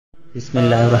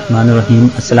बिस्मिल्लाहिर्रहमानिर्रहीम।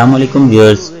 अस्सलाम वालेकुम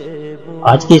व्यूअर्स।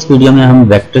 आज की इस वीडियो में हम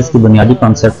वेक्टर्स की बुनियादी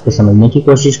कॉन्सेप्ट को समझने की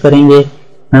कोशिश करेंगे।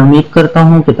 मैं उम्मीद करता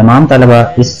हूं कि तमाम तलबा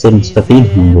इससे मुस्तफीद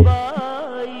होंगे।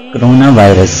 कोरोना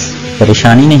वायरस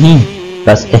परेशानी नहीं,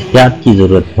 बस एहतियात की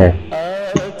जरूरत है।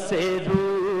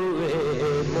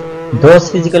 Those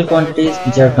physical quantities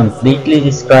which are completely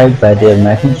described by their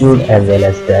magnitude as well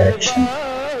as direction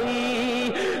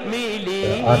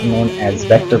are known as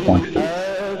vector quantities.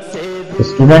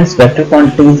 Students, vector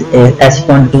quantities ऐसी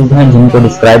क्वांटिटीज हैं जिनको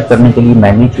डिस्क्राइब करने के लिए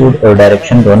मैग्नीट्यूड और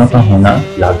डायरेक्शन दोनों का होना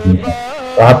लाजमी है।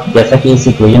 तो आप जैसा कि इस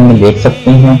इक्वेशन में देख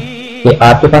सकते हैं कि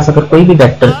आपके पास अगर कोई भी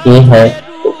वेक्टर ए है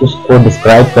तो उसको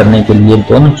डिस्क्राइब करने के लिए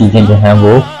दोनों चीजें जो हैं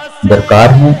वो दरकार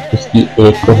हैं। उसकी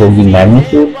एक तो होगी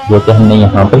मैग्नीट्यूड जो कि हमने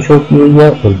यहाँ पर शो की हुई है,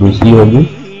 और दूसरी होगी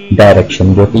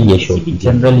डायरेक्शन जो कि ये शो की।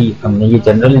 जनरली हमने ये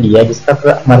जनरल लिया जिसका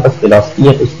हमारे पास वेलोसिटी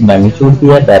है, उसकी मैग्नीट्यूड भी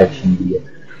है, डायरेक्शन भी है।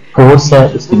 फोर्स है,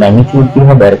 उसकी मैग्नीट्यूड भी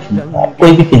है, डायरेक्शन भी है।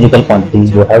 कोई भी फिजिकल क्वांटिटी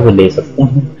जो है वो ले सकते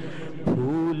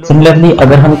हैं। सिमिलरली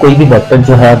अगर हम कोई भी वेक्टर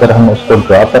जो है अगर हम उसको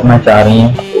ड्रॉ करना चाह रहे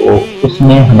हैं तो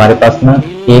उसमें हमारे पास ना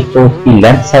एक तो उसकी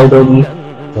लेफ्ट साइड होगी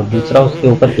और दूसरा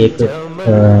उसके ऊपर एक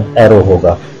एरो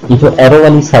होगा। ये जो एरो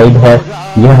वाली साइड है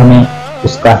यह हमें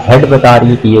उसका हेड बता रही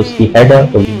है कि ये उसकी हेड है,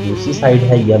 और दूसरी साइड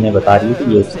है ये हमें बता रही है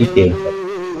कि ये उसकी टेल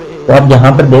है। तो आप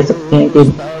यहाँ पर देख सकते हैं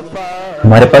कि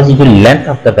हमारे पास ये जो लेंथ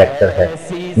ऑफ द वेक्टर है,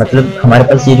 मतलब हमारे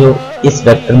पास ये जो इस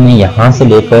वेक्टर में यहाँ से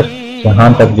लेकर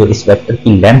यहाँ तक जो इस वेक्टर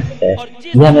की लेंथ है,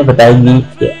 ये हमें बताएगी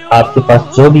कि आपके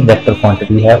पास जो भी वेक्टर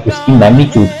क्वांटिटी है उसकी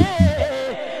मैग्नीट्यूड कितनी है।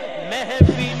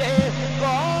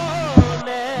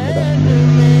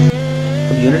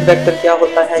 यूनिट वेक्टर क्या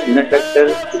होता है? Unit vector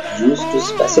is used to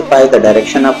specify the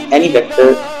direction of any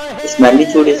vector. Its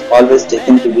magnitude is always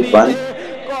taken to be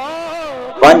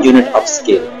one unit of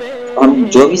scale. हम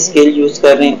जो भी स्केल यूज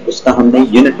कर रहे हैं उसका हमने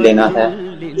यूनिट लेना है।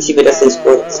 इसी वजह से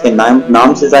इसको इसके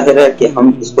नाम से जाहिर है कि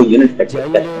हम इसको यूनिट वेक्टर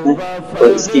कहते हैं। तो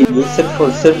इसकी यूज सिर्फ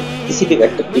और सिर्फ किसी भी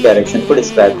वेक्टर की डायरेक्शन को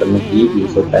डिस्क्राइब करने के लिए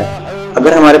यूज होता है।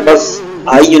 अगर हमारे पास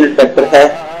आई यूनिट वेक्टर है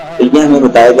तो ये हमें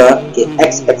बताएगा कि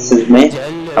एक्स एक्सिस में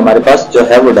हमारे पास जो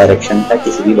है वो डायरेक्शन है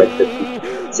किसी भी वेक्टर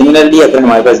की। सिमिलरली अगर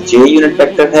हमारे पास जे यूनिट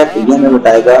वेक्टर है तो ये हमें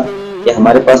बताएगा कि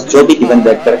हमारे पास जो भी गिवन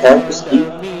वेक्टर है उसकी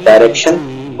डायरेक्शन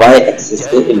y एक्सिस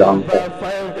के अलोंग है।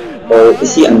 और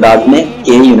इसी अंदाज में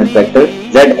k unit vector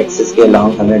z axis के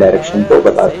अलोंग हमें डायरेक्शन को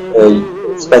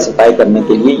स्पेसिफाई करने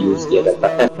के लिए यूज किया जाता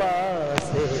है।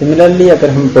 सिमिलरली अगर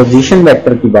हम पोजीशन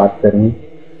वेक्टर की बात करें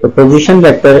तो पोजीशन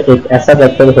वेक्टर एक ऐसा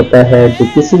वेक्टर होता है जो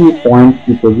किसी भी पॉइंट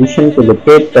की पोजीशन को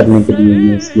लोकेट करने के लिए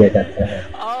यूज किया जाता है।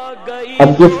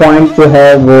 अब ये पॉइंट जो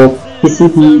है वो किसी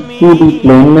भी 2D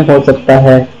प्लेन में हो सकता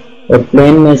है, और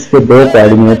प्लेन में इसके दो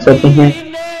कोऑर्डिनेट्स होते हैं,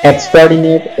 एक्स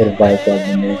कोऑर्डिनेट और वाई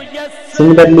कोऑर्डिनेट।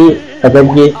 सिमिलरली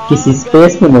अगर ये किसी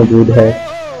स्पेस में मौजूद है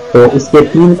तो इसके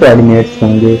तीन कोऑर्डिनेट्स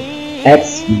होंगे,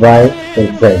 एक्स, वाई और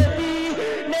जेड।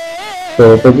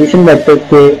 तो पोजीशन वेक्टर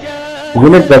के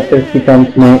यूनिट वेक्टर की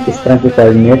टर्म्स में इस तरह के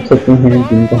कोऑर्डिनेट्स होते हैं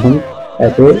जिनको हम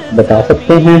ऐसे बता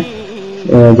सकते हैं।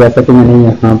 जैसा कि मैंने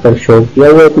यहाँ पर शो किया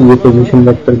हुआ है कि ये पोजीशन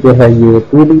वेक्टर जो है ये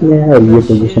 2D में है और ये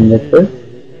पोजीशन वेक्टर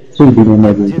 3D में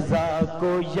मौजूद है।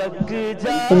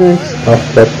 कंपोनेंट्स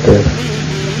ऑफ वेक्टर,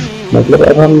 मतलब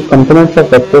अब हम कंपोनेंट्स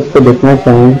ऑफ वेक्टर्स को देखना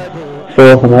चाहें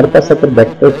तो हमारे पास अगर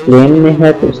वेक्टर प्लेन में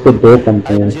है तो उसके दो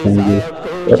कंपोनेंट्स होंगे,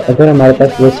 और अगर हमारे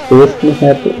पास वो स्पेस में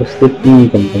है तो उसके तीन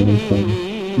कंपोनेंट्स होंगे।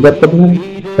 जब कभी हम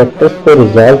वेक्टर्स को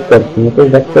रिजॉल्व करते हैं तो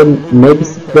वेक्टर में बी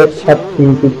स्प्लिट अप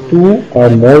इनटू 2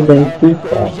 और more than 2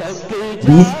 parts.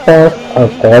 These parts are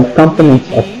called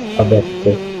components of a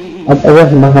vector. अब अगर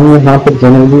हम यहाँ पर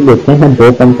जनरली लेते हैं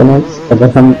दो कंपोनेंट्स, अगर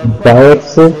हम वाई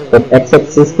एक्सिस और एक्स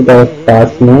एक्सिस की तरफ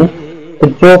पार्ट लें तो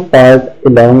जो पार्ट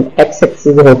अलोंग एक्स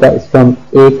एक्सिस होगा इसको हम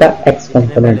ए का एक्स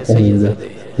कंपोनेंट कहेंगे,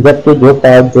 जबकि जो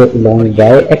पार्ट जो अलोंग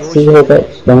वाई एक्सिस होगा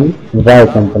उसको हम वाई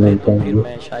कंपोनेंट कहेंगे।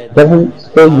 जब हम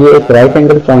इसको ये एक राइट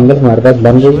एंगल ट्रायंगल हमारे पास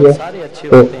बन रही है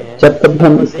तो जब कभी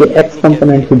हम इसके एक्स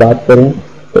कंपोनेंट की बात करें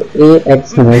तो ए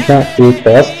एक्स हमेशा ए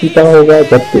कॉस थीटा होगा,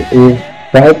 जबकि ए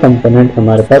वाई कंपोनेंट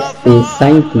हमारे पास ए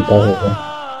साइन थीटा होगा।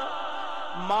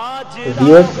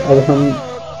 व्यूअर्स, अब हम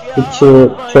कुछ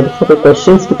छोटे छोटे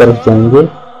क्वेश्चंस की तरफ जाएंगे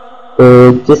तो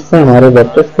जिससे हमारे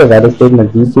वेक्टर्स के हवाले से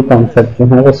मजीद भी कॉन्सेप्ट जो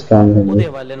है वो स्ट्रॉन्ग होंगे।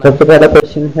 सबसे पहला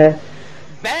क्वेश्चन है,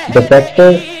 the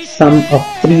vector sum of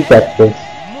 3 vectors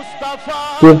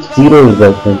gives 0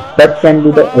 result, that can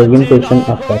be the orientation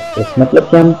of vectors. मतलब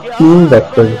कि हम 3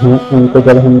 वेक्टर्स हैं, उनको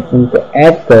जब हम उनको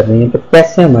ऐड कर रहे हैं तो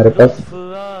कैसे हमारे पास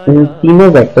इन तीनों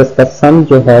वेक्टर्स का सम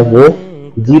जो है वो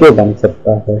 0 बन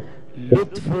सकता है।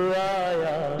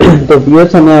 तो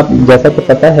व्यूअर्स, हमें आप जैसा कि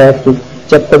पता है कि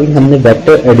जब कभी हमने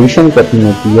वेक्टर एडिशन करनी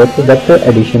होती है तो वेक्टर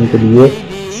एडिशन के लिए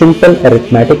सिंपल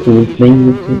अरिथमेटिक रूल्स नहीं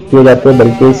यूज किए जाते,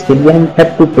 बल्कि इसके लिए हम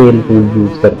head to tell rule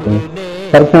use करते हैं।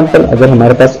 फॉर एग्जाम्पल, अगर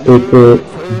हमारे पास एक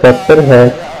वेक्टर है,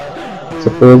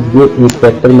 सपोज ये एक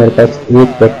वेक्टर, मेरे पास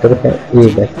एक वेक्टर है ए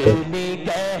वेक्टर,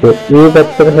 तो ए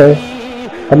वेक्टर है।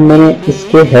 अब मैंने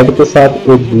इसके हेड के साथ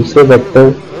एक दूसरे वेक्टर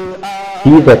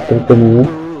बी वेक्टर को मैंने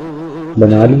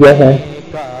बना लिया है,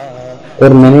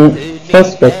 और मैंने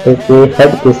फर्स्ट वेक्टर के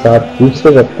हेड के साथ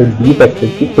दूसरे वेक्टर बी वेक्टर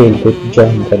की टेल को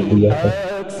ज्वाइन कर दिया है।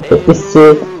 तो इससे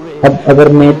अब अगर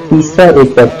मैं तीसरा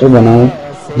एक वेक्टर बनाऊं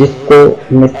जिसको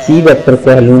मैं सी वेक्टर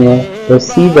कह लूंगा, तो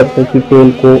सी वेक्टर की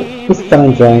टेल को इस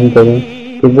तरह ज्वाइन करूं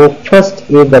कि वो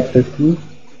फर्स्ट ए वेक्टर की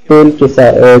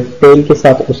टेल के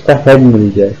साथ उसका हेड मिल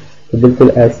जाए, तो बिल्कुल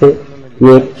ऐसे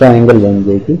ये एक ट्रायंगल बन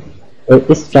जाएगी, और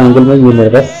इस ट्रायंगल में ये मेरे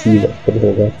पास सी वेक्टर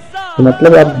होगा। तो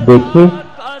मतलब आप देखें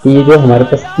कि ये जो हमारे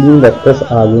पास तीन वेक्टर्स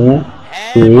आ गए हैं,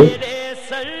 ए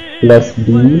प्लस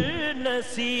बी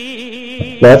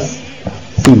प्लस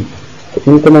सी,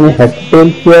 तो इनको मैंने हेड टेल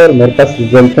किया और मेरे पास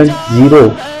रिजल्टेंट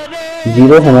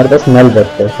जीरो हमारे पास नल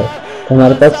वेक्टर है, तो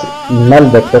हमारे पास नल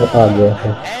वेक्टर आ गया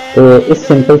है। तो इस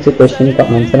सिंपल से क्वेश्चन का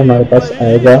आंसर हमारे पास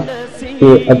आएगा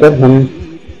कि अगर हम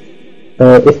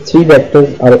if three vectors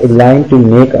are aligned to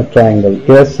make a triangle,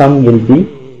 their sum will be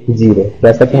 0।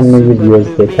 जैसा कि हमने ये व्यूअर्स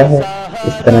देखा है,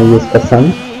 इस तरह ये इसका सम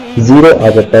 0 आ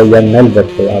जाता है या नल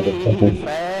वेक्टर आ जाता है।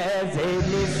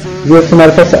 ये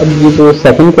हमारे पास अब ये जो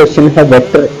सेकंड क्वेश्चन है,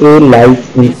 vector A lies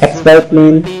in xy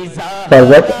plane, for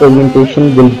what orientation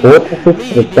will both of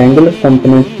its rectangular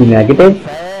components be negative,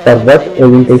 for what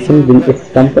orientation will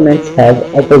its components have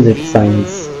opposite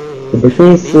signs। तो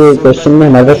देखिए इस क्वेश्चन में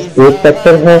हमारे पास एक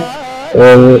वेक्टर है,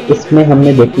 और इसमें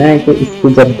हमने देखना है कि इसके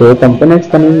जब दो कंपोनेंट्स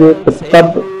बनेंगे तो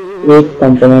कब एक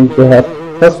कंपोनेंट जो है,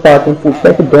 फर्स्ट पार्ट में पूछता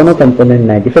है कि दोनों कंपोनेंट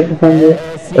नेगेटिव होंगे,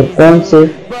 और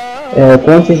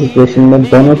कौन सी सिचुएशन में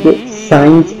दोनों के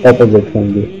साइंस ऑपोजिट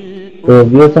होंगे। तो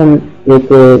ये हम ये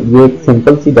एक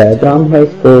सिंपल सी डायग्राम है,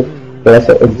 इसको थोड़ा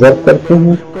सा ऑब्जर्व करते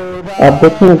हैं। आप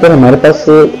देखें, अगर हमारे पास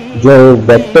जो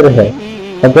वेक्टर है,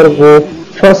 अगर वो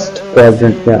फर्स्ट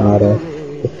क्वाड्रेंट में आ रहा है,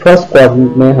 तो फर्स्ट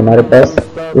क्वाड्रेंट में हमारे पास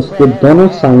उसके दोनों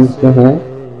साइंस जो हैं,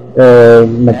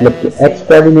 मतलब कि एक्स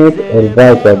कोऑर्डिनेट और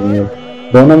वाई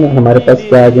कोऑर्डिनेट दोनों में हमारे पास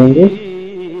क्या आ जाएंगे,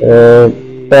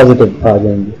 पॉजिटिव आ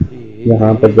जाएंगे।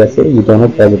 यहाँ पर जैसे ये दोनों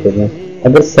पॉजिटिव हैं।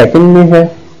 अगर सेकंड में है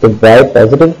तो वाई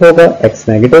पॉजिटिव होगा, एक्स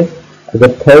नेगेटिव। अगर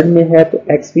थर्ड में है तो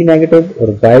एक्स भी नेगेटिव और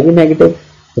वाई भी नेगेटिव।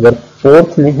 अगर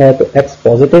फोर्थ में है तो एक्स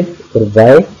पॉजिटिव और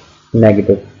वाई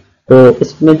नेगेटिव। तो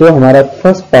इसमें जो हमारा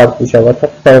फर्स्ट पार्ट पूछा हुआ था,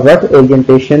 for what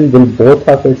orientation will both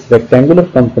of its rectangular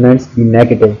components B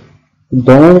negative,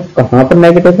 दोनों कहां पर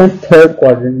नेगेटिव हैं, थर्ड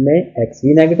क्वाड्रेंट में एक्स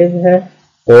भी नेगेटिव है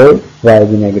और वाई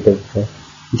भी नेगेटिव है।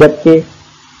 जबकि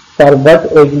for what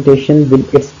orientation will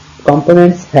it's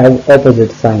components have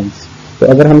opposite science, तो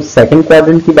अगर हम सेकंड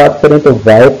क्वाड्रेंट की बात करें तो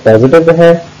वाई पॉजिटिव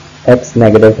है, एक्स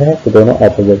नेगेटिव है, तो दोनों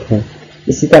ऑपोजिट हैं।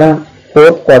 इसी तरह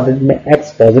फोर्थ क्वाड्रेंट में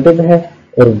एक्स पॉजिटिव है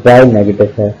और वाई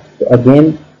नेगेटिव है, तो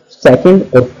अगेन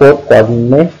सेकंड और फोर्थ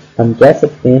क्वाड्रेंट में हम कह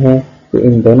सकते हैं कि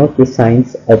इन दोनों के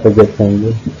साइंस ऑपोजिट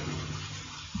होंगे।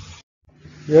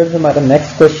 Here's हमारा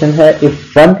नेक्स्ट क्वेश्चन है,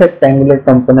 if one rectangular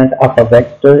component of a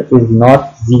vector is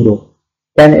not zero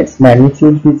can its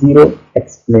magnitude B zero,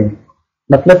 explain.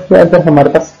 मतलब कि अगर हमारे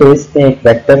पास स्पेस में एक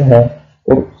वेक्टर है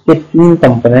और उसके तीन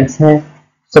कंपोनेंट्स हैं,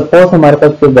 सपोज हमारे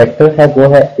पास जो वेक्टर है वो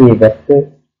है ए वेक्टर,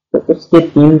 तो उसके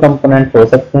तीन कंपोनेंट हो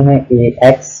सकते हैं ए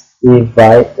एक्स, ए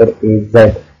वाई और ए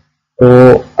जेड। तो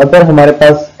अगर हमारे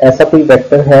पास ऐसा कोई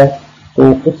वेक्टर है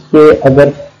तो उसके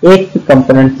अगर एक भी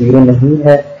कंपोनेंट जीरो नहीं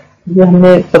है, ये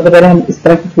हमने सबसे पहले हम इस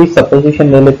तरह की कोई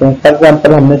सपोजिशन ले लेते हैं। फॉर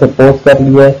एग्जाम्पल हमने सपोज कर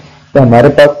लिया है कि हमारे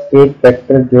पास एक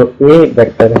वेक्टर जो ए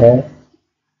वेक्टर है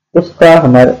उसका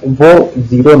वो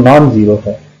जीरो नॉन जीरो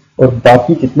है, और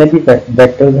बाकी जितने भी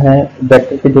वेक्टर्स हैं,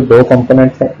 वेक्टर के जो दो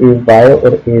कंपोनेंट्स हैं ए वाई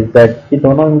और ए जेड, ये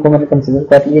दोनों इनको मैंने कंसीडर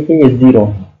कर लिया कि ये जीरो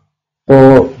है। तो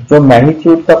जो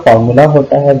मैग्नीट्यूड का फॉर्मूला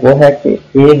होता है वो है कि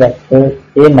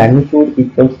ए magnitude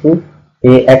equals to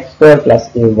A x square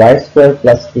plus A Y square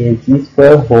plus A ji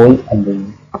square whole under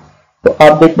root. तो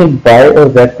आप देखें वाई और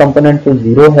जेड कंपोनेंट तो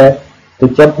जीरो है, तो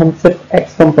जब हम सिर्फ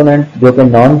एक्स कंपोनेंट जो कि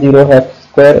नॉन जीरो है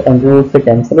स्क्वायर अंडर रूट से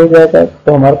कैंसिल हो जाएगा,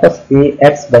 तो हमारे पास ए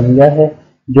एक्स बन गया है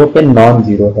जो कि नॉन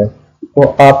जीरो है। तो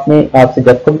आपसे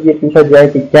जब कभी ये पूछा जाए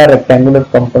कि क्या रेक्टेंगुलर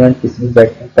कंपोनेंट किसी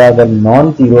वेक्टर का अगर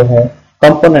नॉन जीरो है,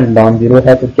 कंपोनेंट नॉन जीरो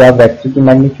है, तो क्या वेक्टर की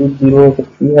मैग्नीट्यूड जीरो हो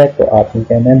सकती है, तो आपने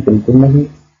कहना है बिल्कुल नहीं,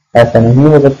 ऐसा नहीं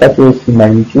हो सकता कि उसकी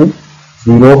मैग्नीट्यूड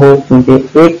जीरो हो, क्योंकि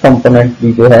एक कंपोनेंट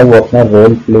भी जो है वो अपना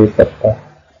रोल प्ले करता है।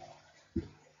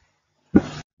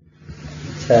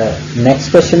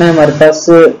 नेक्स्ट क्वेश्चन है हमारे पास,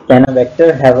 can a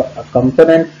vector have a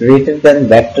component greater than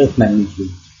vectors magnitude.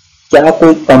 क्या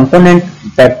कोई कंपोनेंट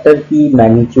वेक्टर की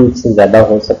मैग्नीट्यूड से ज्यादा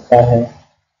हो सकता है?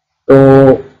 तो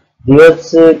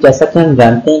व्यूअर्स, जैसा कि हम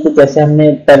जानते हैं कि जैसे हमने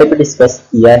पहले भी डिस्कस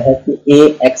किया है कि ए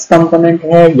एक्स कंपोनेंट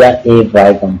है या ए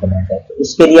वाई कंपोनेंट है, तो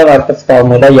उसके लिए हमारे पास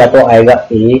फॉर्मूला या तो आएगा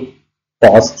ए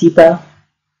कॉस थीटा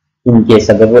इन केस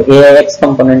अगर वो ए एक्स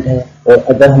कंपोनेंट है, और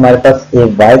अगर हमारे पास ए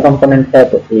वाई कंपोनेंट है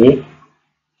तो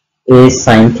ए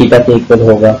साइन थीटा के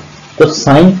इक्वल होगा। तो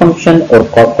साइन फंक्शन और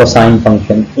कोसाइन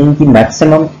फंक्शन इनकी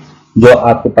मैक्सिमम जो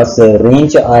आपके पास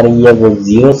रेंज आ रही है वो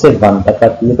 0 से 1 तक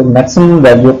आती है, तो मैक्सिमम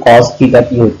वैल्यू cos थीटा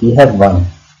की होती है 1।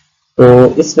 तो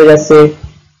इस वजह से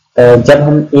जब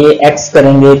हम ए एक्स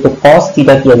करेंगे तो cos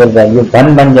थीटा की अगर वैल्यू 1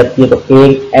 बन जाती है तो ए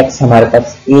एक्स हमारे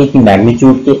पास ए की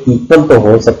मैग्नीट्यूड के इक्वल तो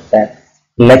हो सकता है,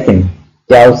 लेकिन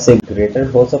क्या उससे ग्रेटर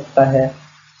हो सकता है?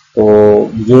 तो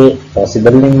ये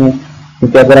पॉसिबल नहीं है,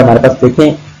 क्योंकि अगर हमारे पास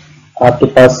देखें आपके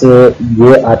पास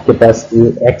ये आपके पास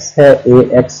ए एक्स है, ए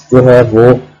एक्स जो है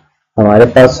वो हमारे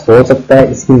पास हो सकता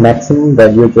है इसकी मैक्सिमम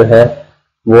वैल्यू जो है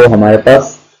वो हमारे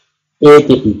पास ए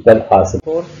के इक्वल आ सकती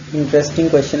है। और इंटरेस्टिंग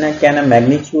क्वेश्चन है, can a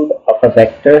magnitude of a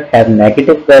vector have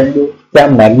negative value? क्या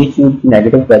मैग्नीट्यूड की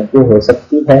नेगेटिव वैल्यू हो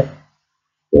सकती है?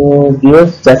 तो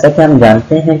व्यूअर्स, जैसा कि हम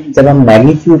जानते हैं कि जब हम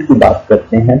मैग्नीट्यूड की बात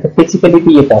करते हैं तो फिजिकली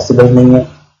भी ये पॉसिबल नहीं है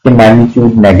कि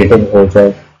मैग्नीट्यूड नेगेटिव हो जाए।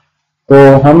 तो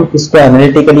हम इसको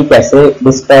एनालिटिकली कैसे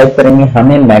डिस्क्राइब करेंगे?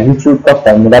 हमें मैग्नीट्यूड का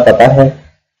फॉर्मूला पता है,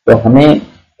 तो हमें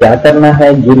क्या करना है,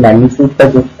 ये मैग्नीट्यूड का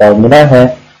जो फॉर्मूला है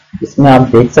इसमें आप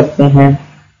देख सकते हैं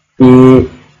कि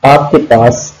आपके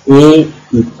पास a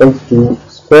equals to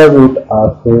square root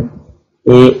of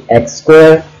A x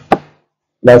square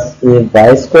plus A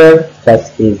Y square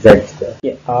plus A Z square.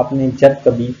 ये आपने जब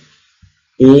कभी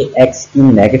ए एक्स की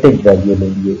नेगेटिव वैल्यू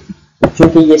लेंगे,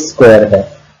 क्योंकि ये स्क्वायर है,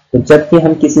 तो जब कि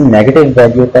हम किसी नेगेटिव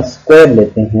वैल्यू का स्क्वायर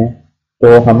लेते हैं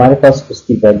तो हमारे पास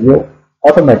उसकी वैल्यू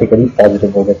ऑटोमेटिकली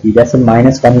पॉजिटिव हो जाती है। जैसे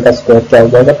 -1 का स्क्वायर क्या हो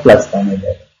जाएगा? +1 हो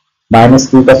जाएगा।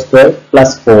 -2 का स्क्वायर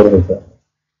 +4 हो जाएगा।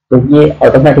 तो ये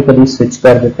ऑटोमेटिकली स्विच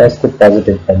कर देता है इसको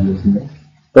पॉजिटिव वैल्यूज में।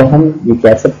 तो हम ये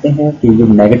कह सकते हैं कि ये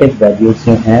नेगेटिव वैल्यूज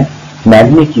जो हैं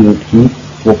मैग्नीट्यूड की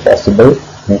वो पॉसिबल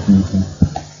नहीं है।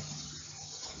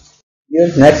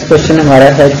 नेक्स्ट क्वेश्चन हमारा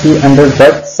है कि under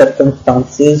what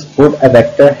circumstances would a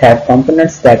vector have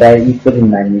components that are equal in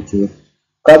magnitude?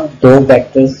 कब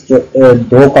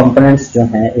दो कंपोनेंट्स जो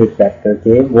हैं एक वेक्टर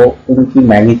के वो उनकी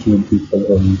मैग्नीट्यूड इक्वल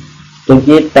होगी? तो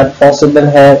ये तब पॉसिबल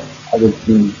है अगर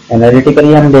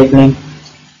एनालिटिकली हम देख लें।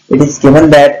 It is given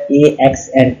that A x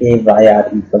and A Y are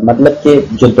equal, मतलब कि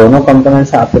जो दोनों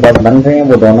कंपोनेंट्स आपके पास बन रहे हैं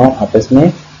वो दोनों आपस में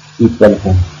इक्वल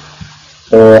हैं।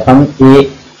 तो हम ए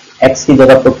एक्स की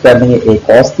जगह पुट कर देंगे ए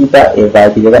कॉस थीटा, ए वाई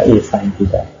की जगह ए साइन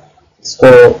थीटा। इसको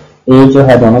ए जो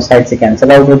है दोनों साइड से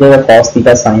कैंसिल आउट हो जाएगा, कॉस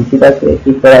थीटा साइन थीटा के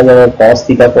इक्वल आ जाएगा। कॉस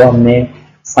थीटा को हमने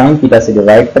साइन थीटा से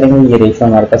डिवाइड करेंगे, ये रेशियो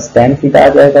हमारे पास tan थीटा आ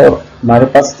जाएगा, और हमारे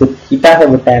पास जो थीटा है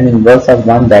वो tan inverse of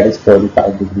 1 that is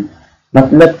 45 degree.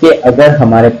 मतलब कि अगर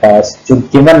हमारे पास जो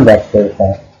गिवन वेक्टर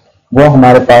है वो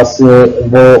हमारे पास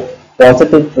वो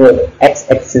पॉजिटिव एक्स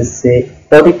एक्सिस से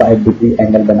 45 डिग्री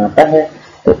एंगल बनाता है,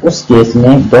 तो उस केस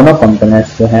में दोनों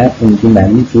कंपोनेंट्स जो हैं उनकी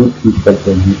मैग्नीट्यूड इक्वल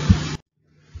होगी।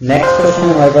 नेक्स्ट क्वेश्चन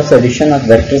हमारे पास एडिशन ऑफ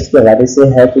वेक्टर्स के हवाले से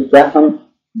है कि क्या हम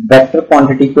वेक्टर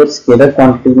क्वांटिटी को स्केलर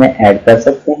क्वांटिटी में ऐड कर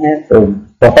सकते हैं? तो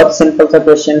बहुत सिंपल सा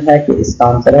क्वेश्चन है कि इसका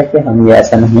आंसर है कि हम ये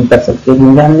ऐसा नहीं कर सकते,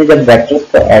 क्योंकि हमने जब वेक्टर्स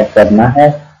को ऐड करना है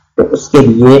तो उसके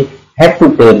लिए head to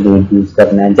tell rule use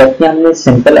करना है, जबकि हमने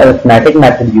सिंपल अरिथमेटिक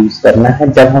मेथड यूज करना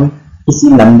है जब हम किसी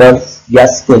नंबर्स या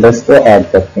स्केलर्स को ऐड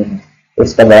करते हैं। तो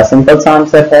इसका बड़ा सिंपल सा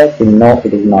आंसर है कि no,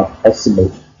 it is not possible.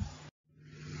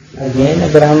 Again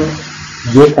अगर हम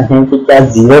ये कहें कि क्या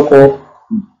 0 को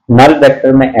नल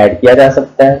वेक्टर में ऐड किया जा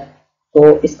सकता है,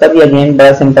 तो इसका भी अगेन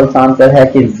बड़ा सिंपल सा आंसर है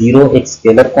कि 0 एक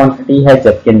स्केलर क्वांटिटी है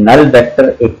जबकि नल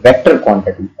वेक्टर एक वेक्टर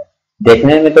क्वांटिटी है।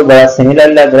 देखने में तो बड़ा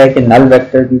सिमिलर लग रहा है कि नल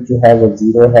वेक्टर भी जो है वो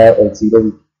 0 है और 0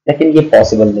 भी, लेकिन ये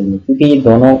पॉसिबल नहीं है क्योंकि ये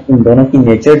इन दोनों की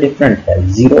नेचर डिफरेंट है।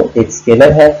 0 एक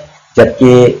स्केलर है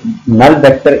जबकि नल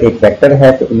वेक्टर एक वेक्टर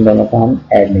है, तो इन दोनों को हम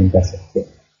ऐड नहीं कर सकते।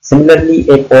 सिमिलरली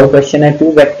एक और क्वेश्चन है,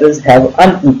 2 vectors have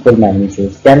unequal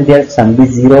magnitudes, can there some B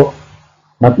 0?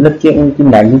 मतलब कि उनकी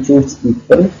मैग्नीट्यूड्स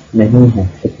इक्वल नहीं है,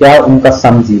 तो क्या उनका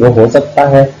सम 0 हो सकता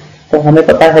है? तो हमें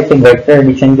पता है कि वेक्टर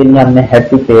एडिशन के लिए हमने head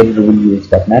to tell rule use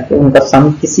करना है, तो उनका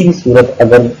सम किसी भी सूरत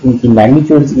अगर उनकी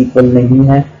मैग्नीट्यूड्स इक्वल नहीं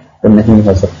है तो नहीं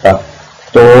हो सकता।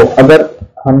 तो अगर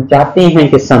हम चाहते हैं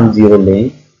कि सम 0 लें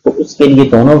तो उसके लिए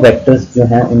दोनों वेक्टर्स जो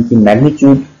हैं उनकी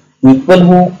मैग्नीट्यूड इक्वल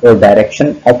हो और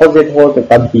डायरेक्शन ऑपोजिट हो, तो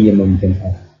तब ही ये मुमकिन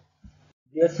है।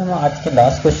 हम आज के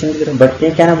लास्ट क्वेश्चन की तरफ बढ़ते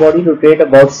हैं। Can a body rotate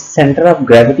about centre of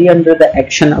gravity under the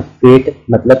action of weight?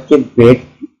 मतलब कि वेट,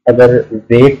 अगर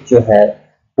वेट जो है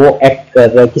वो एक्ट कर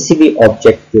रहा है किसी भी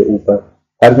ऑब्जेक्ट के ऊपर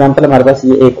फॉर एग्जाम्पल हमारे पास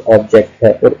ये एक ऑब्जेक्ट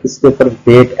है और इसके ऊपर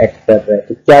वेट एक्ट कर रहा है,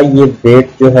 तो क्या ये वेट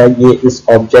जो है ये इस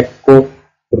ऑब्जेक्ट को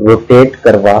रोटेट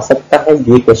करवा सकता है,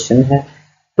 ये क्वेश्चन है।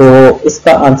 तो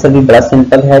इसका आंसर भी बड़ा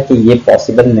सिंपल है कि ये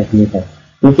पॉसिबल नहीं है,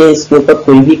 क्योंकि इसके ऊपर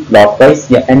कोई भी क्लॉकवाइज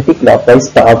या एंटी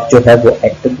क्लॉकवाइज टॉर्क जो है वो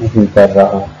एक्ट नहीं कर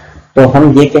रहा। तो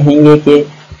हम ये कहेंगे कि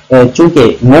चूंकि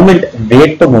मोमेंट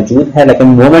वेट तो मौजूद है लेकिन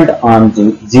मोमेंट आर्म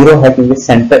जीरो है, क्योंकि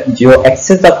सेंटर जो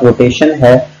एक्सिस ऑफ रोटेशन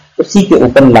है उसी के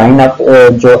ऊपर लाइन ऑफ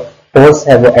जो फोर्स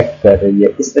है वो एक्ट कर रही है।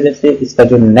 इस वजह से इसका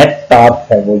जो नेट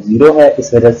टॉर्क है वो जीरो है,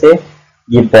 इस वजह से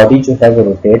ये बॉडी जो है वो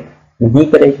रोटेट नहीं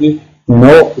करेगी।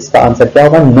 नो, इसका आंसर क्या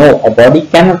होगा? No, a body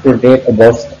can not rotate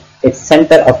about its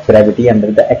centre of gravity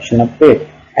under the action of weight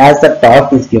as the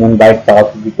torque is given by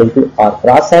torque is equal to are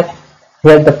cross F.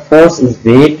 Here the force is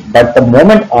weight but the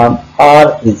moment on r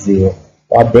is zero।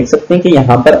 तो आप देख सकते हैं कि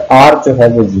यहाँ पर r जो है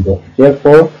वो zero,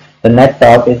 therefore the net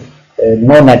torque is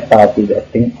no net torque is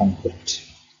acting on it।